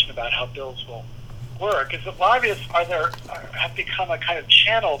information about how bills will work, is that lobbyists have become a kind of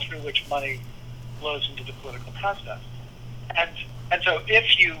channel through which money flows into the political process. And so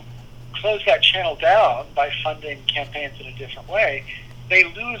if you close that channel down by funding campaigns in a different way, they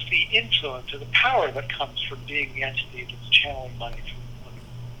lose the influence or the power that comes from being the entity that's channeling money through the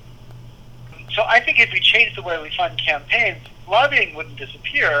political. So I think if we change the way we fund campaigns, lobbying wouldn't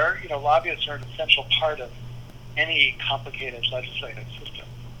disappear. Lobbyists are an essential part of any complicated legislative system.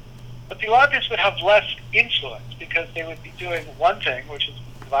 But the lobbyists would have less influence because they would be doing one thing, which is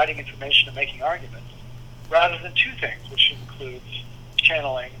providing information and making arguments, rather than two things, which includes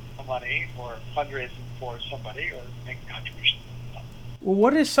channeling the money or fundraising for somebody or making contributions. Well,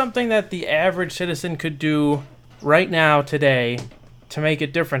 what is something that the average citizen could do right now, today, to make a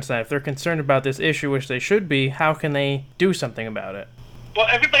difference then? If they're concerned about this issue, which they should be, how can they do something about it? Well,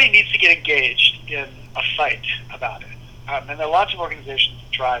 everybody needs to get engaged in a fight about it. And there are lots of organizations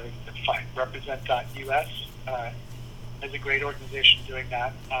driving the fight. Represent.us is a great organization doing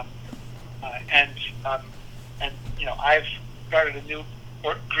that. I've started a new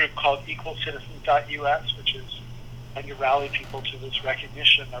group called equalcitizens.us, which is trying to rally people to this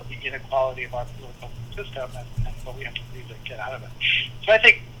recognition of the inequality of our political system and what we have to do to get out of it. So I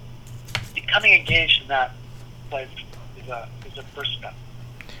think becoming engaged in that place is a first step.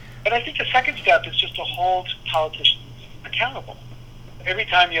 But I think the second step is just to hold politicians accountable. Every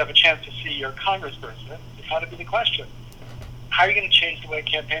time you have a chance to see your congressperson, it's got to be the question: how are you going to change the way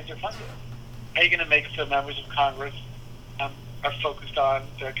campaigns are funded? How are you going to make so members of Congress are focused on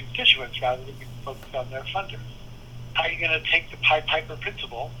their constituents rather than being focused on their funders? How are you going to take the Pied Piper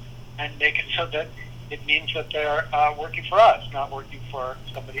principle and make it so that it means that they're working for us, not working for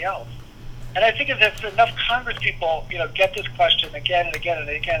somebody else? And I think if there's enough Congress people, get this question again and again and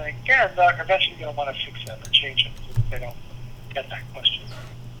again and again, they're eventually going to want to fix it or change it so that they don't get that question.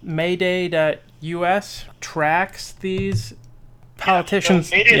 Mayday.us tracks these politicians.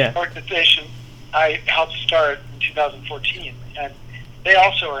 So Mayday is an organization I helped start in 2014, and they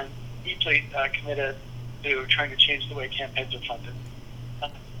also are deeply committed to trying to change the way campaigns are funded.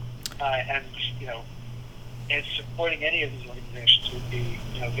 And supporting any of these organizations would be,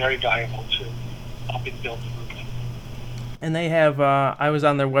 very valuable to helping build the movement. And they have, I was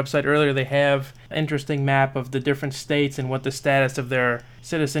on their website earlier, they have an interesting map of the different states and what the status of their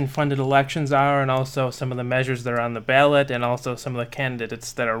citizen-funded elections are, and also some of the measures that are on the ballot, and also some of the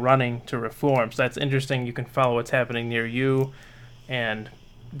candidates that are running to reform. So that's interesting. You can follow what's happening near you and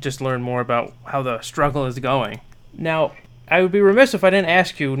just learn more about how the struggle is going. Now, I would be remiss if I didn't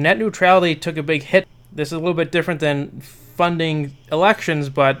ask you, net neutrality took a big hit. This is a little bit different than funding elections,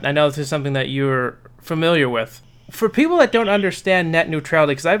 but I know this is something that you're familiar with. For people that don't understand net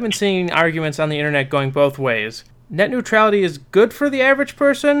neutrality, because I've been seeing arguments on the internet going both ways, net neutrality is good for the average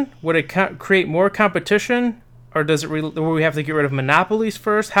person? Would it create more competition? Or does it will we have to get rid of monopolies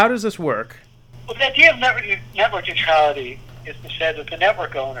first? How does this work? Well, the idea of network neutrality is to say that the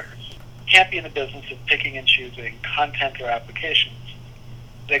network owners can't be in the business of picking and choosing content or applications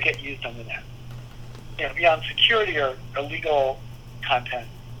that get used on the net. Beyond security or illegal content,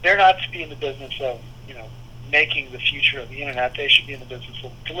 they're not to be in the business of, making the future of the internet. They should be in the business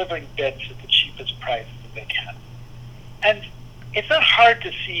of delivering bits at the cheapest price that they can. And it's not hard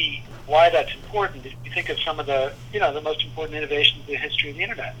to see why that's important. If you think of some of the, the most important innovations in the history of the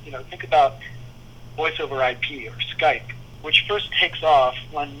internet, think about voice over IP or Skype, which first takes off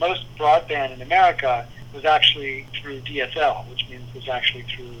when most broadband in America was actually through DSL, which means it was actually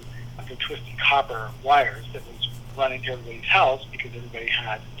through the twisted copper wires that was running to everybody's house because everybody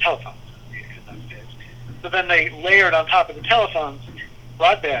had telephones in those days. So then they layered on top of the telephones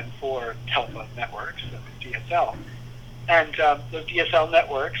broadband for telephone networks, that was DSL. And those DSL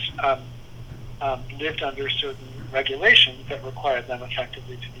networks lived under certain regulations that required them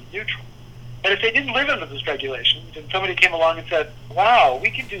effectively to be neutral. But if they didn't live under those regulations, and somebody came along and said, wow, we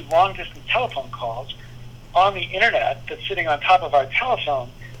can do long-distance telephone calls on the internet that's sitting on top of our telephone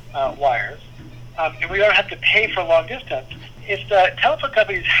wires, and we don't have to pay for long distance. If the telephone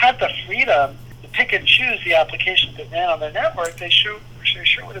companies had the freedom to pick and choose the applications that ran on their network, they sure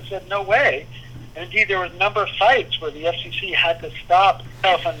would have said no way. And indeed, there was a number of sites where the FCC had to stop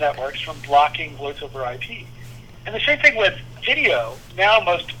telephone networks from blocking voice over IP. And the same thing with video. Now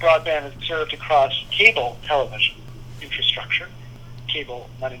most broadband is served across cable television infrastructure, cable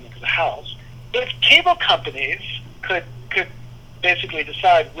running into the house. But if cable companies could basically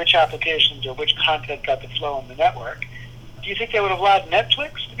decide which applications or which content got to flow on the network, do you think they would have allowed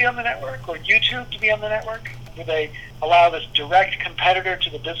Netflix to be on the network or YouTube to be on the network? Would they allow this direct competitor to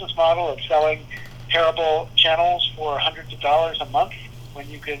the business model of selling terrible channels for hundreds of dollars a month when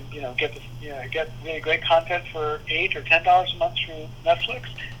you can, get really great content for $8 or $10 a month through Netflix?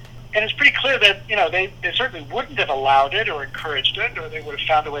 And it's pretty clear that, they certainly wouldn't have allowed it or encouraged it, or they would have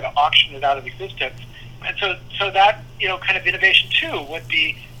found a way to auction it out of existence. And so that, kind of innovation too would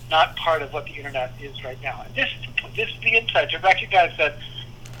be not part of what the internet is right now. And this is the insight, to recognize that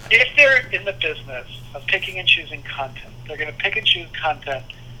if they're in the business of picking and choosing content, they're going to pick and choose content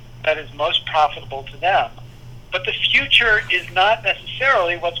that is most profitable to them. But the future is not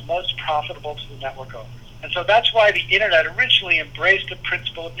necessarily what's most profitable to the network owners. And so that's why the internet originally embraced the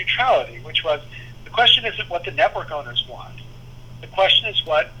principle of neutrality, which was the question isn't what the network owners want. The question is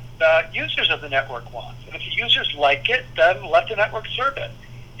what the users of the network want. And if the users like it, then let the network serve it.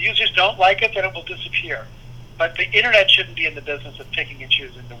 If the users don't like it, then it will disappear. But the internet shouldn't be in the business of picking and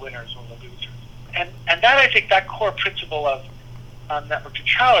choosing the winners or the losers. And that, I think, that core principle of network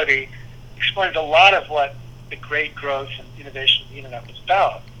neutrality explains a lot of what the great growth and innovation of the internet was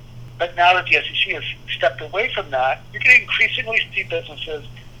about. But now that the SEC has stepped away from that, you're going to increasingly see businesses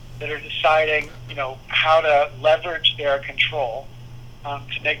that are deciding, how to leverage their control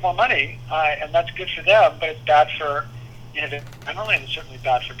to make more money, and that's good for them, but it's bad for innovation generally, and it's certainly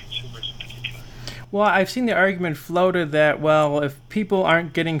bad for consumers in particular. Well, I've seen the argument floated that, if people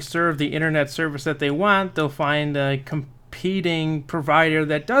aren't getting served the internet service that they want, they'll find a competing provider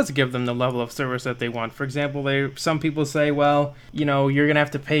that does give them the level of service that they want. For example, some people say, you're going to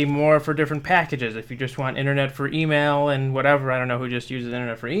have to pay more for different packages if you just want internet for email and whatever. I don't know who just uses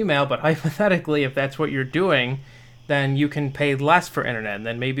internet for email, but hypothetically, if that's what you're doing, then you can pay less for internet. And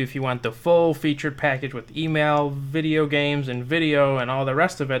then maybe if you want the full featured package with email, video games, and video, and all the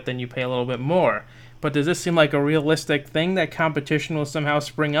rest of it, then you pay a little bit more. But does this seem like a realistic thing that competition will somehow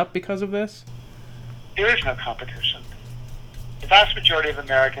spring up because of this? There is no competition. The vast majority of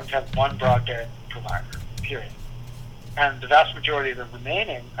Americans have one broadband provider, period. And the vast majority of the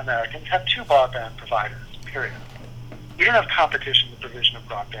remaining Americans have two broadband providers, period. We don't have competition in the provision of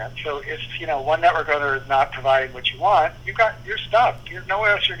broadband. So if, one network owner is not providing what you want, you're stuck. There's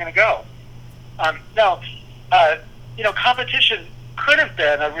nowhere else you're going to go. Competition could have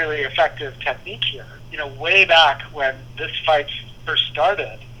been a really effective technique here. Way back when this fight first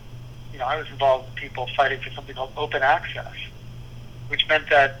started, I was involved with people fighting for something called open access, which meant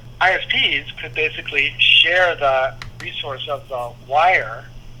that ISPs could basically share the resource of the wire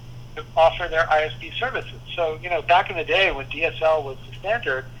to offer their ISP services. So, back in the day when DSL was the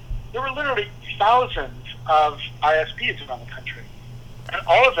standard, there were literally thousands of ISPs around the country. And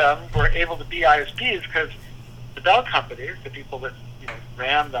all of them were able to be ISPs because the bell companies, the people that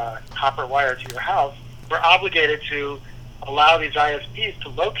ran the copper wire to your house, were obligated to allow these ISPs to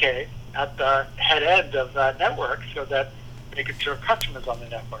locate at the head end of the network so that they could serve customers on the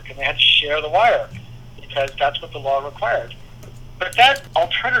network. And they had to share the wire because that's what the law required. But that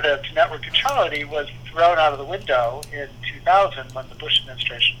alternative to network neutrality was thrown out of the window in 2000 when the Bush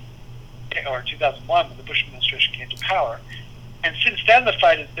administration, or 2001 when the Bush administration came to power. And since then the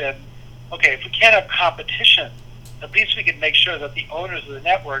fight has been, okay, if we can't have competition, at least we can make sure that the owners of the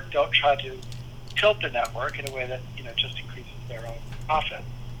network don't try to tilt the network in a way that just increases their own profit.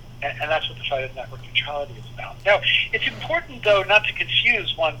 And that's what the fight of network neutrality is about. Now, it's important, though, not to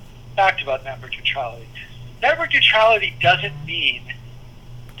confuse one fact about network neutrality. Network neutrality doesn't mean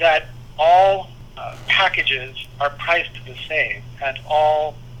that all packages are priced the same and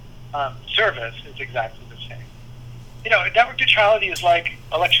all service is exactly the same. Network neutrality is like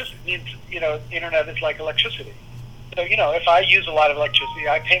electricity. It means, internet is like electricity. So, if I use a lot of electricity,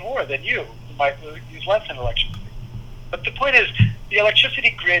 I pay more than you, who might use less than electricity. But the point is, the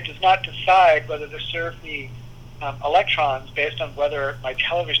electricity grid does not decide whether to serve me electrons based on whether my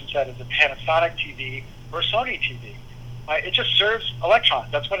television set is a Panasonic TV or a Sony TV. It just serves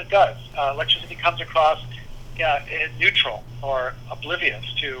electrons. That's what it does. Electricity comes across neutral or oblivious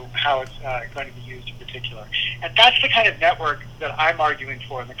to how it's going to be used in particular. And that's the kind of network that I'm arguing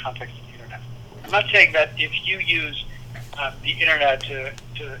for in the context of the internet. I'm not saying that if you use the internet to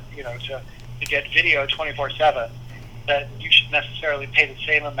get video 24/7, that you should necessarily pay the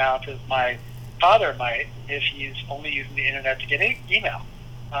same amount as my father might if he's only using the internet to get email.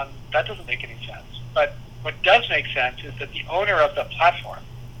 That doesn't make any sense. But what does make sense is that the owner of the platform,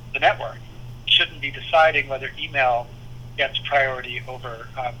 the network, shouldn't be deciding whether email gets priority over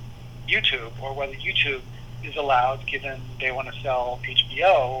YouTube, or whether YouTube is allowed given they want to sell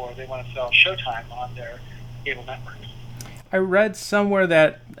HBO or they want to sell Showtime on their cable networks. I read somewhere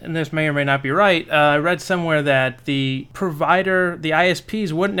that, and this may or may not be right, I read somewhere that the provider, the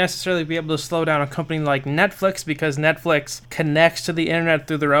ISPs, wouldn't necessarily be able to slow down a company like Netflix because Netflix connects to the internet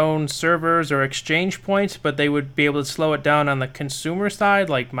through their own servers or exchange points, but they would be able to slow it down on the consumer side,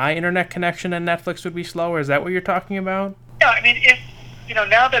 like my internet connection and Netflix would be slower. Is that what you're talking about? Yeah, I mean, if,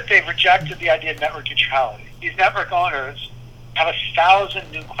 now that they've rejected the idea of network neutrality, these network owners have 1,000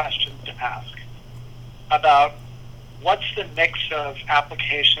 new questions to ask about what's the mix of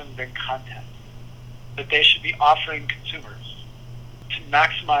applications and content that they should be offering consumers to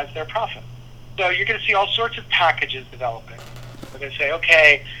maximize their profit. So you're going to see all sorts of packages developing where they say,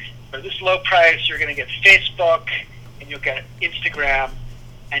 okay, for this low price, you're going to get Facebook, and you'll get Instagram,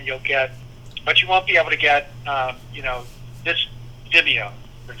 and but you won't be able to get, this Vimeo,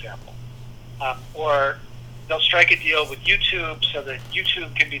 for example. Or they'll strike a deal with YouTube so that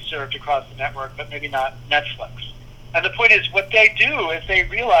YouTube can be served across the network, but maybe not Netflix. And the point is, what they do is they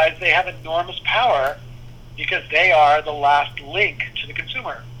realize they have enormous power because they are the last link to the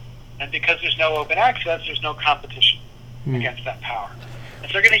consumer. And because there's no open access, there's no competition against that power. And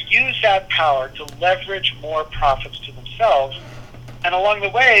so they're going to use that power to leverage more profits to themselves, and along the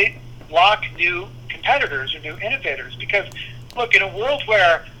way, block new competitors or new innovators. Because, look, in a world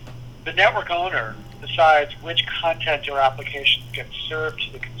where the network owner decides which content or applications get served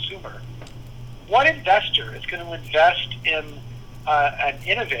to the consumer, what investor is going to invest in an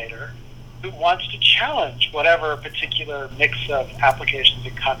innovator who wants to challenge whatever particular mix of applications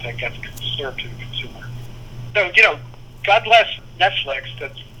and content gets served to the consumer? So, God bless Netflix,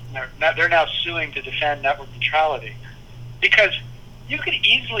 they're now suing to defend network neutrality, because you could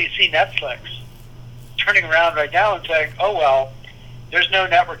easily see Netflix turning around right now and saying, oh, well, there's no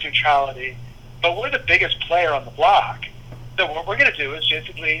network neutrality, but we're the biggest player on the block. So what we're going to do is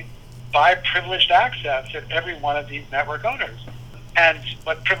basically buy privileged access at every one of these network owners. And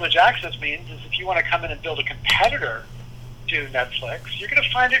what privileged access means is if you want to come in and build a competitor to Netflix, you're going to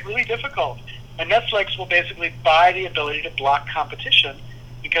find it really difficult. And Netflix will basically buy the ability to block competition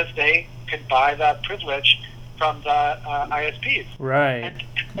because they can buy that privilege from the ISPs. Right. And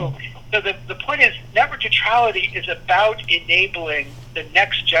so the point is, network neutrality is about enabling the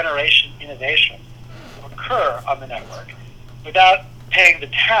next generation innovation to occur on the network without paying the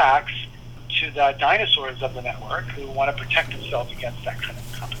tax to the dinosaurs of the network who want to protect themselves against that kind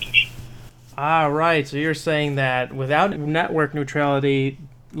of competition. Ah, right. So you're saying that without network neutrality,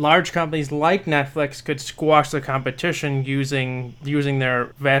 large companies like Netflix could squash the competition using their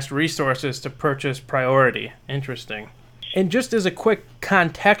vast resources to purchase priority. Interesting. And just as a quick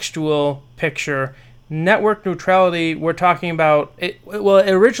contextual picture, network neutrality, we're talking about, it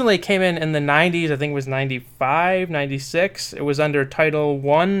originally came in the 90s, I think it was 95, 96. It was under Title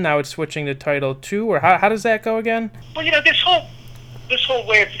I, now it's switching to Title II, or how does that go again? Well, this whole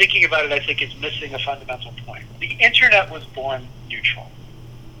way of thinking about it, I think, is missing a fundamental point. The Internet was born neutral.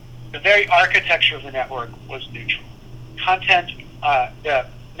 The very architecture of the network was neutral. The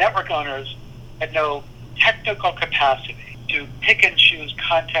network owners had no technical capacity to pick and choose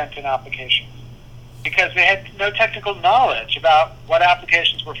content and applications because they had no technical knowledge about what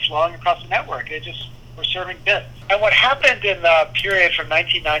applications were flowing across the network. They just were serving bits. And what happened in the period from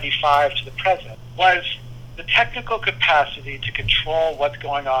 1995 to the present was the technical capacity to control what's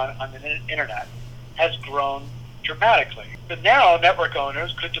going on the Internet has grown dramatically. But now network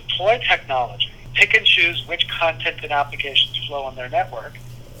owners could deploy technology, pick and choose which content and applications flow on their network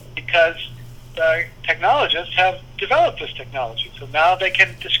because the technologists have developed this technology. So now they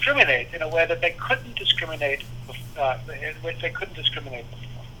can discriminate in a way that they couldn't discriminate before.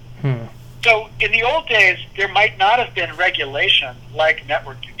 So in the old days, there might not have been regulation like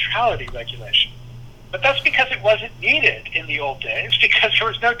network neutrality regulation. But that's because it wasn't needed in the old days, because there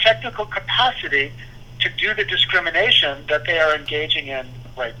was no technical capacity to do the discrimination that they are engaging in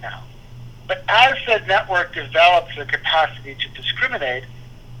right now. But as the network developed the capacity to discriminate,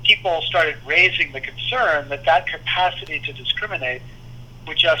 people started raising the concern that capacity to discriminate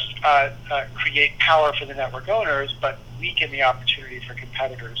would just create power for the network owners, but weaken the opportunity for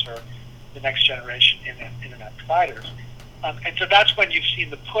competitors or the next generation internet providers. And so that's when you've seen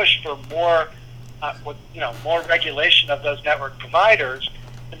the push for more regulation of those network providers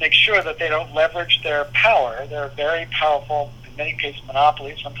to make sure that they don't leverage their power, their very powerful, in many cases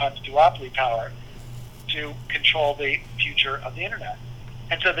monopoly, sometimes duopoly power, to control the future of the internet.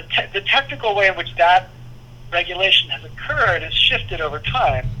 And so the technical way in which that regulation has occurred has shifted over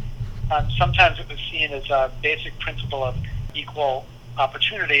time. Sometimes it was seen as a basic principle of equal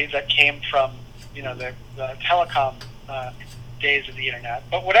opportunity that came from the telecom days of the internet.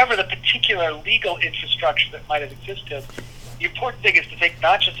 But whatever the particular legal infrastructure that might have existed, the important thing is to think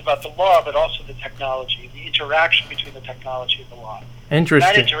not just about the law, but also the technology, the interaction between the technology and the law.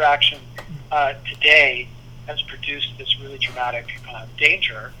 Interesting. That interaction today has produced this really dramatic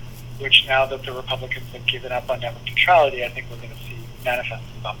danger, which now that the Republicans have given up on network neutrality, I think we're going to see manifest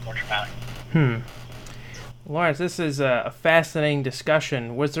itself more dramatically. Lawrence, this is a fascinating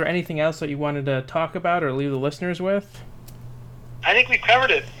discussion. Was there anything else that you wanted to talk about or leave the listeners with? I think we've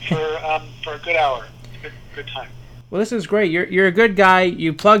covered it for a good hour. It's a good time. Well, this is great. You're a good guy.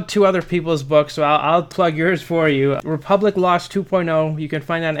 You plugged two other people's books, so I'll plug yours for you. Republic Lost 2.0. You can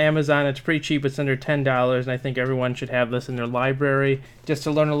find it on Amazon. It's pretty cheap. It's under $10, and I think everyone should have this in their library just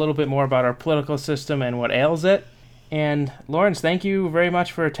to learn a little bit more about our political system and what ails it. And Lawrence, thank you very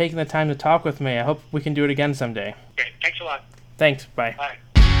much for taking the time to talk with me. I hope we can do it again someday. Great. Thanks a lot. Thanks. Bye. Bye.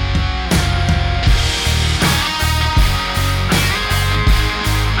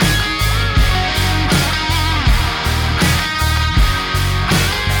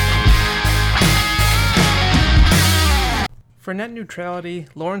 For net neutrality,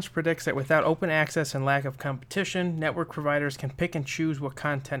 Lawrence predicts that without open access and lack of competition, network providers can pick and choose what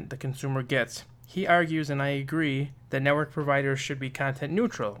content the consumer gets. He argues, and I agree, that network providers should be content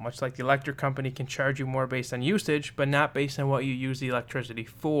neutral, much like the electric company can charge you more based on usage, but not based on what you use the electricity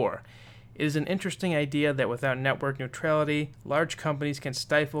for. It is an interesting idea that without network neutrality, large companies can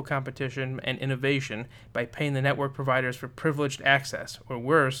stifle competition and innovation by paying the network providers for privileged access, or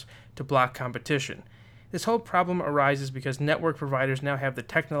worse, to block competition. This whole problem arises because network providers now have the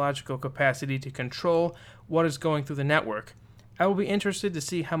technological capacity to control what is going through the network. I will be interested to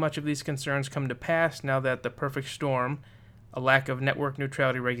see how much of these concerns come to pass now that the perfect storm, a lack of network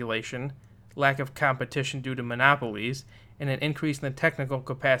neutrality regulation, lack of competition due to monopolies, and an increase in the technical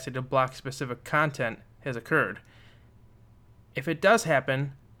capacity to block specific content has occurred. If it does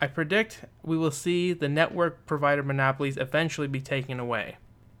happen, I predict we will see the network provider monopolies eventually be taken away.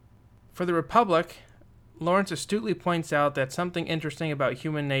 For the Republic, Lawrence astutely points out that something interesting about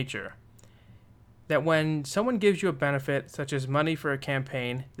human nature, that when someone gives you a benefit, such as money for a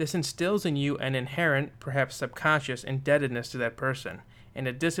campaign, this instills in you an inherent, perhaps subconscious, indebtedness to that person, and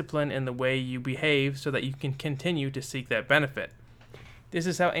a discipline in the way you behave so that you can continue to seek that benefit. This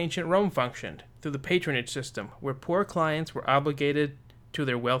is how ancient Rome functioned, through the patronage system, where poor clients were obligated to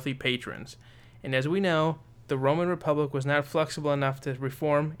their wealthy patrons. And as we know, the Roman Republic was not flexible enough to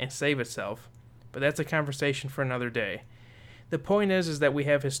reform and save itself. But that's a conversation for another day. The point is that we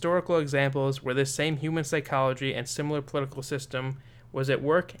have historical examples where this same human psychology and similar political system was at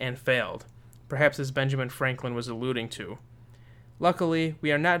work and failed, perhaps as Benjamin Franklin was alluding to. Luckily,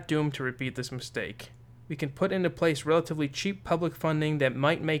 we are not doomed to repeat this mistake. We can put into place relatively cheap public funding that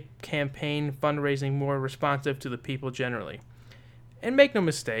might make campaign fundraising more responsive to the people generally. And make no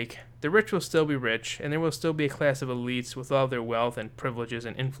mistake, the rich will still be rich, and there will still be a class of elites with all their wealth and privileges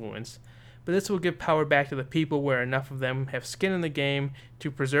and influence, but this will give power back to the people where enough of them have skin in the game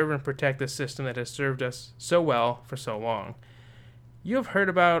to preserve and protect the system that has served us so well for so long. You have heard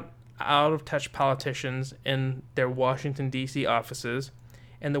about out-of-touch politicians in their Washington, D.C. offices,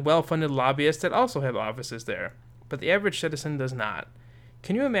 and the well-funded lobbyists that also have offices there, but the average citizen does not.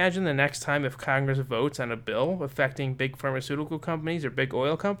 Can you imagine the next time if Congress votes on a bill affecting big pharmaceutical companies or big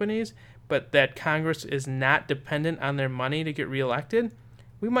oil companies, but that Congress is not dependent on their money to get reelected?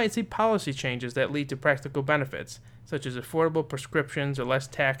 We might see policy changes that lead to practical benefits, such as affordable prescriptions or less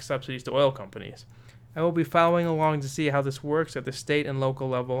tax subsidies to oil companies. I will be following along to see how this works at the state and local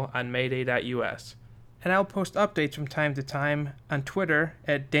level on mayday.us. And I'll post updates from time to time on Twitter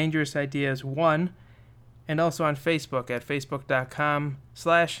at DangerousIdeas1 and also on Facebook at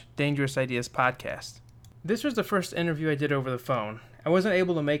facebook.com/DangerousIdeasPodcast. This was the first interview I did over the phone. I wasn't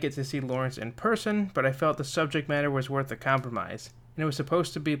able to make it to see Lawrence in person, but I felt the subject matter was worth the compromise. And it was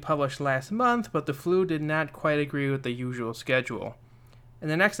supposed to be published last month, but the flu did not quite agree with the usual schedule. In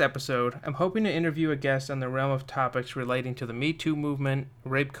the next episode, I'm hoping to interview a guest on the realm of topics relating to the Me Too movement,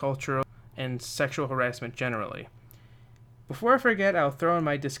 rape culture, and sexual harassment generally. Before I forget, I'll throw in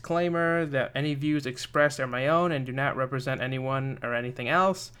my disclaimer that any views expressed are my own and do not represent anyone or anything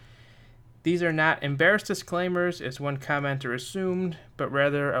else. These are not embarrassed disclaimers, as one commenter assumed, but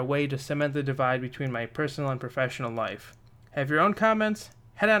rather a way to cement the divide between my personal and professional life. Have your own comments?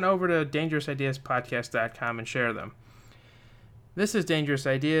 Head on over to DangerousIdeasPodcast.com and share them. This is Dangerous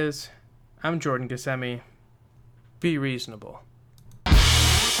Ideas. I'm Jordan Gassemi. Be reasonable.